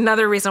 That's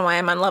another reison why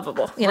I'm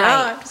unlovable.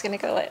 I'm just going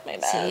to go let my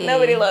bad.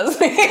 Nobody loves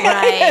me.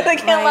 Right. I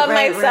can't love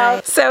myself.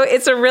 Right. So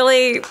it's a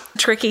really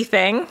tricky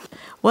thing.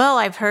 Well,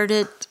 I've heard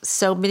it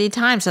so many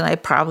times, and I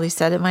probably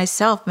said it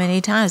myself many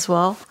times.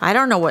 Well, I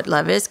don't know what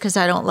love is because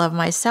I don't love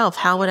myself.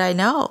 How would I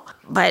know?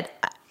 But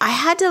I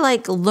had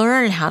to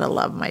learn how to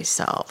love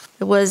myself.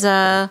 It was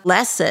a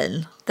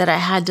lesson that I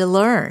had to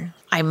learn.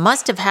 I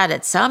must have had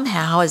it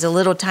somehow as a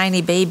little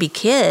tiny baby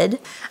kid,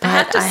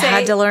 but I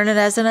had to learn it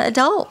as an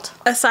adult.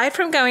 Aside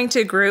from going to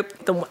a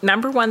group, the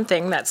number one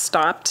thing that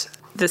stopped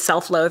the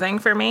self-loathing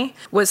for me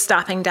was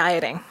stopping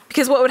dieting.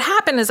 Because what would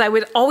happen is I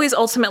would always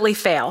ultimately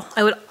fail.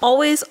 I would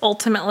always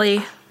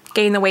ultimately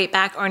gain the weight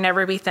back or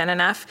never be thin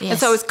enough. Yes. And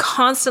so I was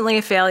constantly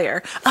a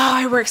failure. Oh,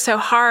 I worked so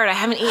hard. I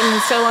haven't eaten in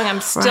so long. I'm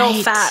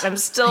still fat. I'm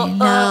still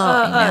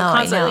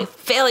constantly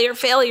failure,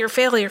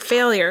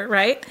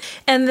 right?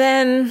 And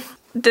then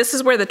this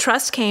is where the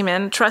trust came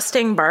in,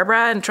 trusting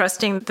Barbara and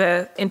trusting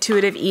the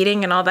intuitive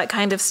eating and all that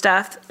kind of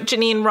stuff.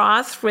 Janine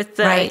Roth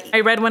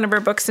I read one of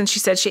her books, and she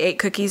said she ate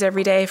cookies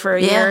every day for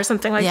a year or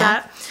something like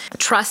that.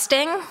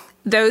 Trusting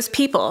those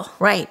people.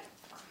 Right.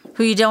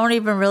 Who you don't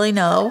even really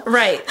know.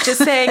 Right.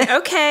 Just saying,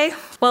 okay,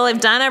 well,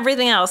 I've done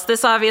everything else.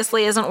 This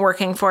obviously isn't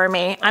working for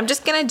me. I'm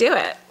just going to do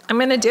it. I'm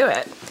going to do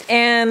it.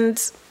 And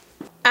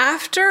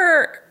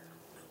after,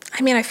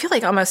 I feel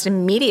like almost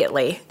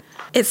immediately,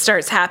 it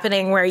starts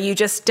happening where you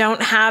just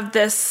don't have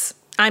this,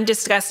 I'm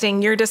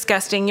disgusting, you're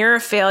a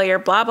failure,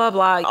 blah, blah,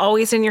 blah,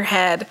 always in your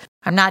head.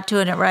 I'm not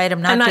doing it right.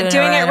 I'm not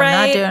doing it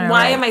right.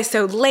 Why am I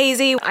so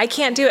lazy? I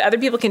can't do it. Other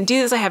people can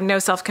do this. I have no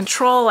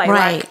self-control. I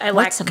lack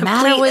What's the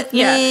matter with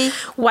me?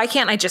 Why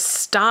can't I just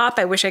stop?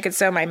 I wish I could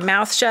sew my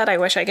mouth shut. I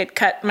wish I could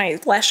cut my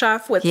flesh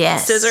off with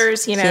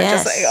scissors,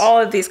 just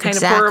all of these kind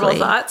of horrible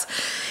thoughts.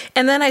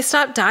 And then I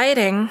stopped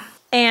dieting,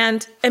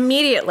 and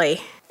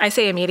immediately, I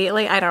say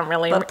immediately, I don't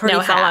really know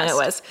how long it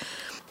was.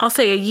 I'll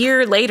say a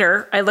year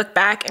later, I look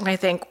back and I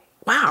think,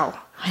 wow.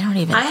 I don't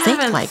even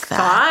think like that.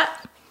 Thought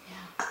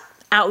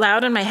out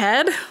loud in my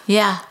head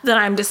that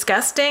I'm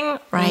disgusting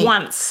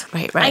once.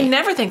 Right. I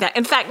never think that.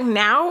 In fact,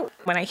 now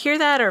when I hear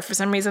that, or for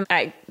some reason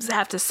I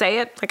have to say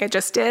it like I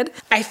just did,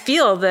 I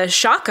feel the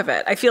shock of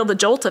it. I feel the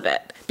jolt of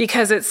it,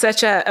 because it's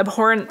such an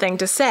abhorrent thing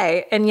to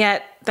say. And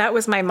yet that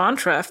was my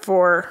mantra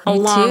for a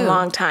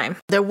long time.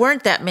 There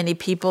weren't that many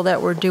people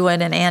that were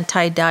doing an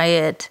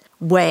anti-diet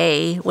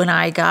way when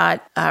I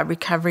got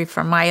recovery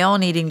from my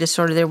own eating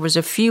disorder. There was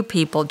a few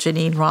people.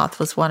 Janine Roth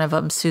was one of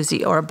them. Susie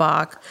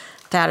Orbach,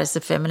 Fat is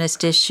the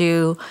Feminist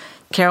Issue,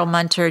 Carol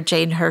Munter,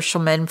 Jane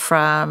Hershelman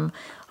from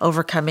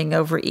overcoming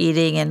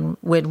overeating and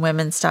when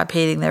women stop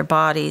hating their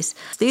bodies.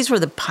 These were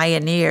the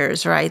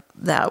pioneers, right,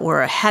 that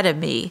were ahead of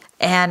me.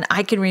 And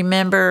I can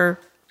remember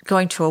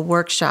going to a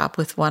workshop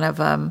with one of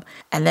them,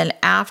 and then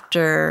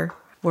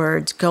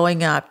afterwards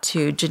going up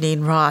to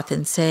Janine Roth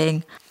and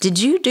saying, "Did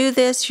you do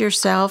this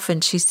yourself?"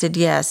 And she said,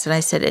 "Yes." And I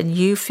said, "And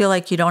you feel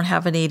like you don't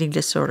have an eating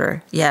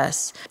disorder?"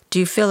 "Yes." "Do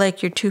you feel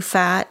like you're too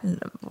fat?"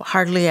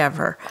 "Hardly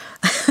ever."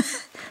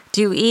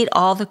 "Do you eat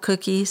all the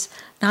cookies?"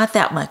 "Not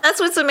that much." That's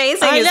what's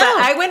amazing is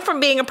that I went from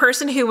being a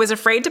person who was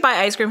afraid to buy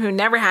ice cream, who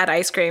never had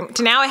ice cream,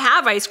 to now I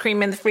have ice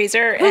cream in the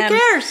freezer. Who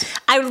cares?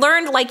 I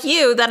learned, like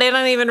you, that I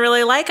don't even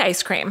really like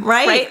ice cream.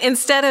 Right.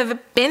 Instead of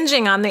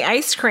binging on the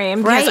ice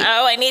cream, because,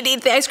 I need to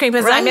eat the ice cream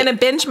because I'm in a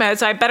binge mode,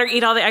 so I better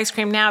eat all the ice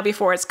cream now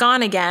before it's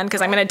gone again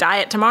because I'm going to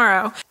diet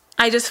tomorrow.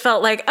 I just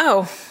felt like,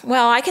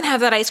 I can have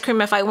that ice cream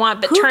if I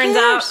want, but turns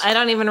out I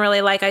don't even really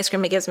like ice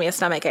cream. It gives me a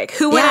stomach ache.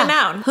 Who would have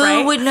known?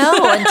 Who would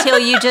know until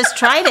you just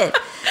tried it?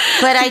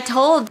 But I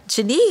told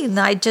Janine,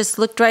 I just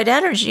looked right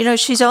at her. You know,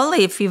 she's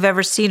only, if you've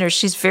ever seen her,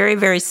 she's very,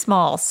 very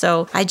small.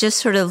 So I just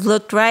sort of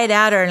looked right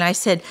at her and I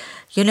said,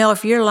 "You know,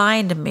 if you're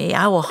lying to me,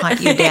 I will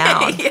hunt you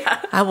down.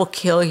 I will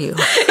kill you."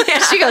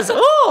 She goes,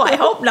 "Oh, I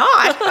hope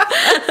not."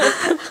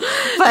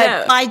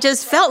 But I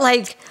just felt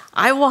like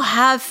I will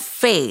have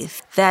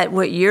faith that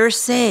what you're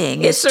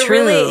saying is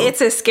true.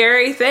 It's a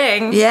scary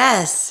thing.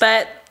 Yes.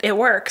 But it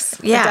works.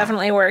 Yeah. It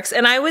definitely works.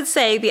 And I would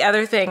say the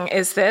other thing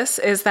is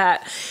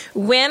that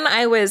when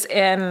I was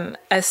in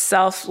a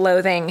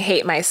self-loathing,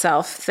 hate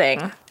myself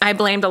thing, I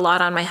blamed a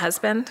lot on my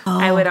husband.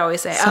 I would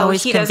always say,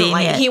 he doesn't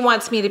like, he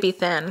wants me to be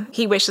thin.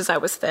 He wishes I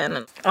was thin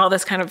and all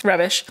this kind of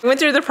rubbish. I went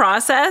through the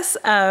process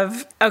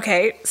of,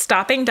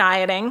 stopping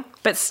dieting,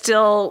 but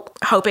still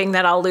hoping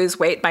that I'll lose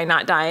weight by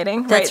not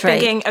dieting. That's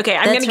right. Thinking,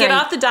 I'm going to get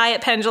off the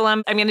diet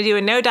pendulum. I'm going to do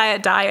a no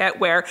diet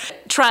where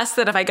trust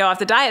that if I go off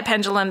the diet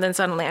pendulum, then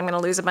suddenly I'm going to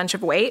lose a bunch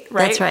of weight.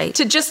 Right? That's right.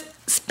 To just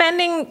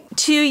spending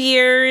 2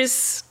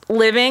 years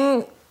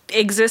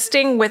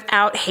existing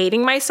without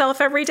hating myself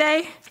every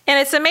day. And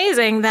it's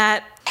amazing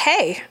that,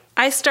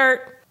 I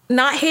start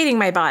not hating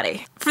my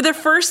body for the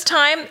first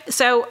time.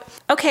 So,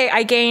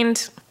 I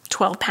gained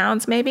 12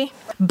 pounds maybe,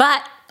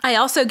 but I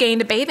also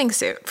gained a bathing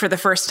suit for the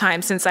first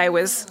time since I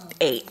was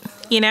 8,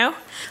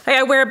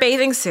 I wear a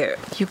bathing suit.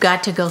 You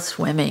got to go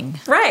swimming.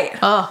 Right.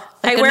 Oh,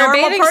 like I wear a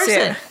bathing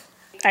person. suit.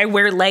 I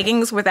wear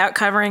leggings without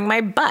covering my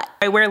butt.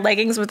 I wear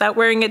leggings without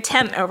wearing a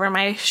tent over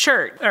my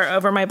shirt or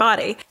over my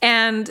body.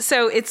 And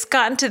so it's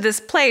gotten to this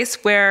place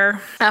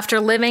where after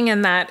living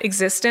in that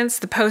existence,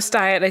 the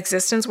post-diet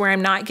existence where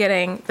I'm not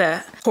getting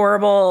the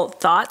horrible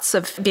thoughts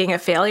of being a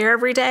failure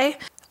every day,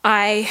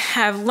 I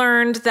have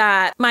learned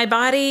that my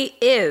body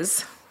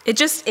it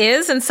just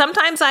is. And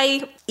sometimes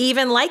I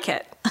even like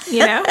it.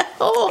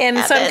 In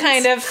some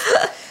kind of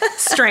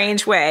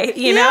strange way. I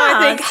think,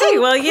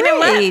 you know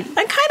what? I'm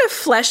kind of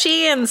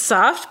fleshy and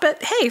soft,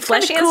 but hey,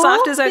 fleshy and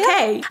soft is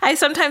okay. Yeah. I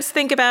sometimes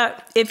think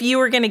about if you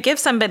were going to give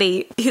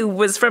somebody who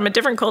was from a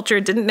different culture,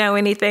 didn't know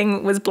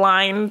anything, was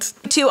blind,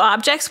 2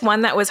 objects,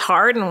 one that was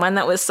hard and one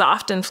that was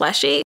soft and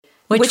fleshy.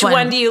 Which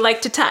one do you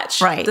like to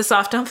touch? Right. The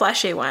soft and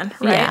fleshy one,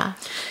 right? Yeah.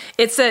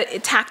 It's a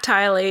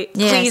tactilely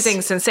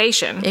pleasing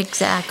sensation.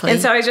 Exactly.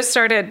 And so I just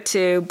started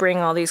to bring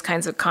all these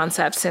kinds of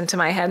concepts into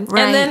my head.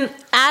 Right. And then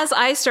as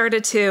I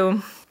started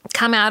to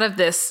come out of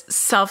this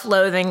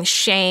self-loathing,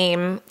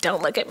 shame,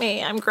 don't look at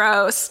me, I'm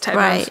gross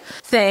type of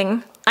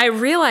thing, I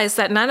realized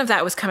that none of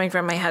that was coming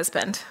from my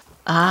husband.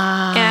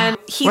 And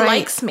he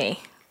likes me.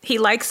 He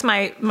likes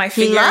my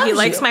figure. He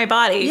likes my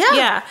body.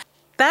 Yeah.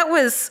 That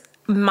was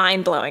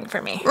mind-blowing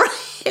for me. Right.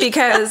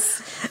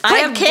 Because I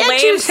have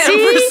blamed him for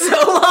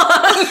so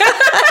long.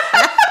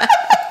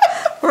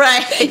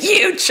 Right.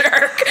 You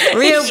jerk.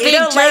 Real you big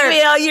don't jerk. like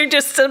me. You're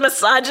just a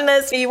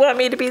misogynist. You want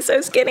me to be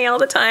so skinny all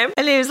the time.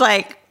 And he was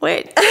like,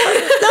 wait.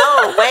 That'd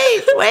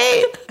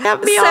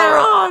be all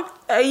wrong.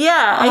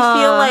 I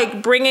feel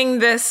like bringing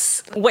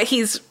this, what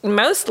he's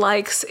most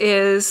likes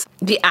is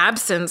the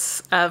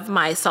absence of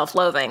my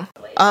self-loathing.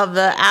 Of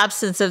the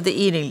absence of the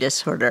eating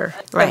disorder.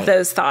 Right. Of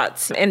those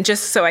thoughts. And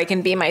just so I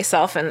can be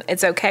myself and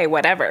it's okay,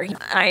 whatever.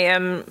 I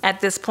am, at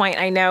this point,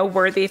 I know,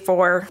 worthy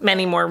for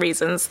many more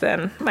reasons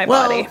than my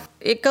body.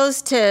 It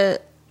goes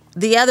to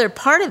the other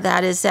part of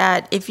that is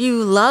that if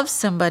you love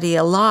somebody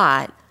a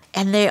lot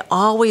and they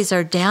always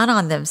are down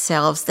on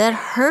themselves, that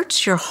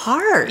hurts your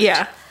heart.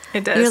 Yeah.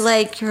 It does. You're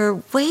like,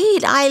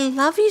 wait, I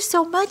love you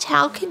so much.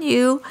 How can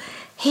you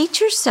hate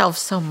yourself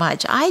so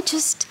much? I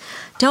just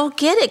don't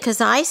get it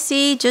because I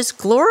see just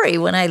glory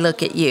when I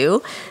look at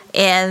you.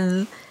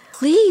 And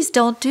please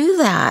don't do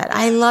that.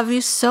 I love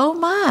you so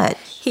much.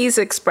 He's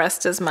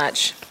expressed as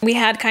much. We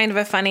had kind of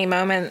a funny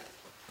moment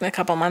a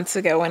couple months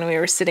ago when we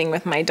were sitting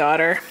with my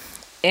daughter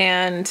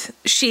and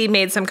she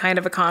made some kind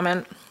of a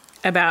comment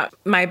about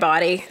my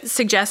body,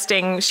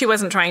 suggesting she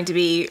wasn't trying to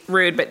be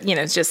rude, but,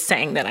 just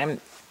saying that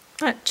I'm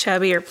not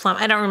chubby or plump.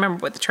 I don't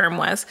remember what the term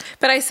was.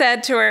 But I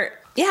said to her,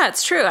 yeah,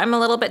 it's true. I'm a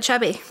little bit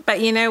chubby.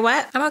 But you know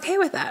what? I'm okay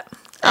with that.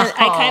 And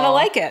I kind of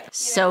like it.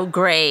 So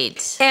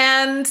great.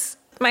 And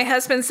my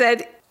husband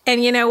said,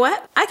 And you know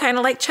what? I kind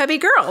of like chubby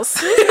girls.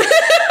 And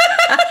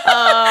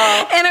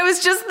it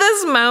was just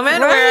this moment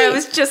where I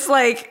was just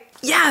like,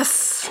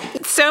 yes.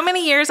 So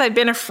many years I'd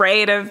been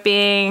afraid of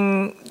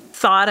being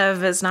thought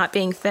of as not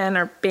being thin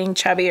or being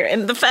chubby.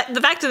 And the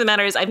fact of the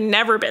matter is I've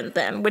never been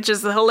thin, which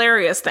is the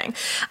hilarious thing.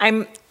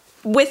 I'm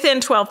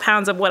within 12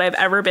 pounds of what I've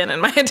ever been in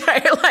my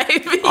entire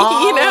life.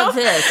 All of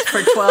this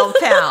for 12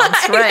 pounds,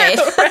 right?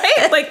 Know,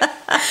 right? Like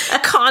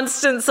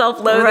constant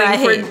self-loathing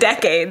for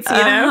decades, you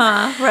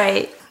know?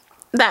 Right.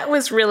 That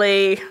was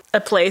really a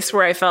place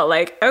where I felt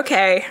like,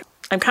 okay,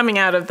 I'm coming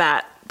out of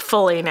that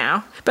fully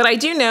now. But I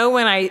do know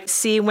when I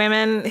see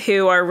women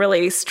who are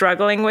really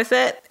struggling with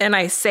it, and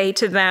I say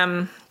to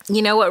them,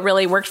 you know what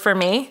really worked for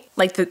me?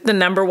 Like the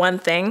number one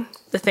thing,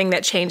 the thing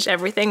that changed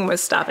everything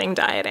was stopping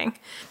dieting.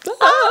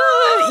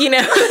 You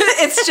know,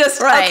 it's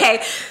just,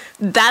 okay,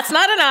 that's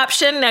not an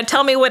option. Now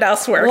tell me what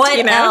else worked. What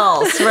you know?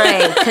 else,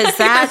 right? Because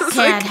that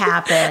can't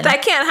happen.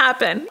 That can't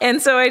happen.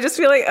 And so I just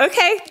feel like,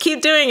 okay,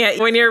 keep doing it.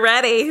 When you're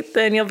ready,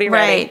 then you'll be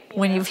ready. Right.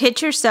 When you've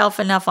hit yourself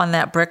enough on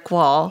that brick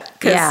wall.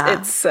 Because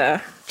it's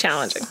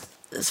challenging.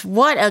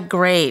 What a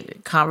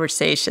great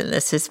conversation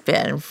this has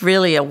been.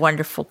 Really a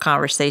wonderful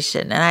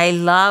conversation. And I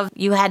love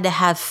you had to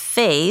have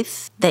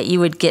faith that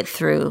you would get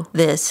through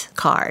this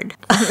card.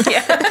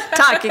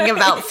 Talking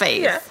about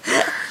faith. Yeah.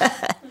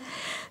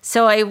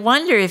 So I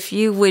wonder if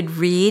you would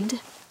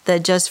read the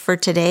Just for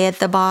Today at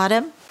the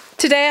bottom.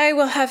 Today I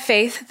will have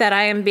faith that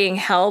I am being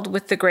held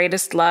with the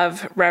greatest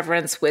love,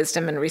 reverence,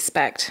 wisdom, and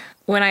respect.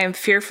 When I am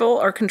fearful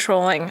or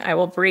controlling, I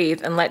will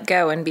breathe and let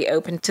go and be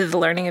open to the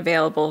learning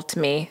available to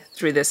me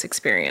through this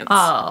experience.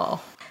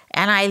 Oh,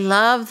 and I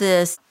love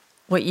this,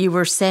 what you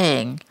were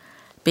saying,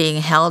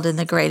 being held in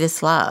the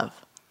greatest love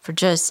for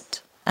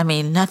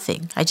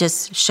nothing. I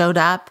just showed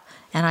up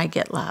and I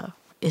get love.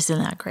 Isn't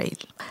that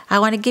great? I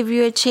want to give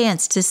you a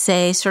chance to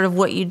say sort of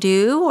what you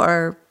do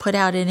or put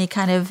out any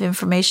kind of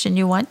information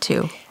you want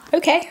to.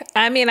 Okay.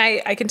 I mean,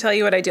 I can tell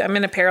you what I do. I'm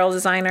an apparel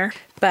designer,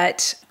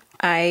 but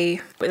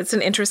it's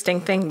an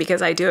interesting thing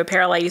because I do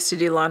apparel. I used to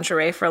do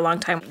lingerie for a long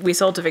time. We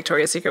sold to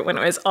Victoria's Secret when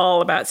it was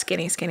all about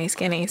skinny, skinny,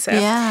 skinny. So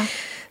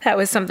that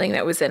was something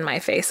that was in my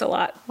face a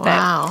lot.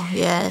 Wow.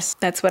 Yes.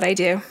 That's what I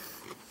do.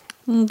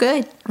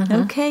 Good.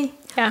 Mm-hmm. Okay.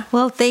 Yeah.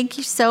 Well, thank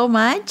you so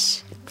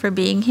much for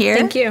being here.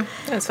 Thank you.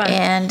 That was fun.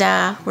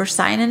 And we're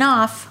signing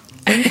off.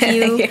 Thank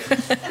you.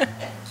 Thank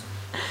you.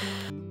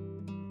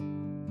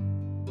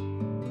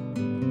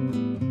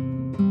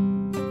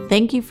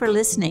 Thank you for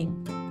listening.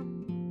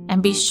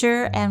 And be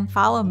sure and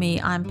follow me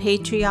on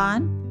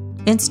Patreon,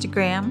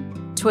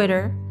 Instagram,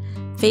 Twitter,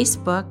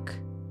 Facebook,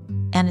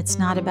 and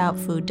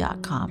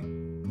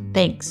itsnotaboutfood.com.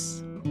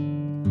 Thanks.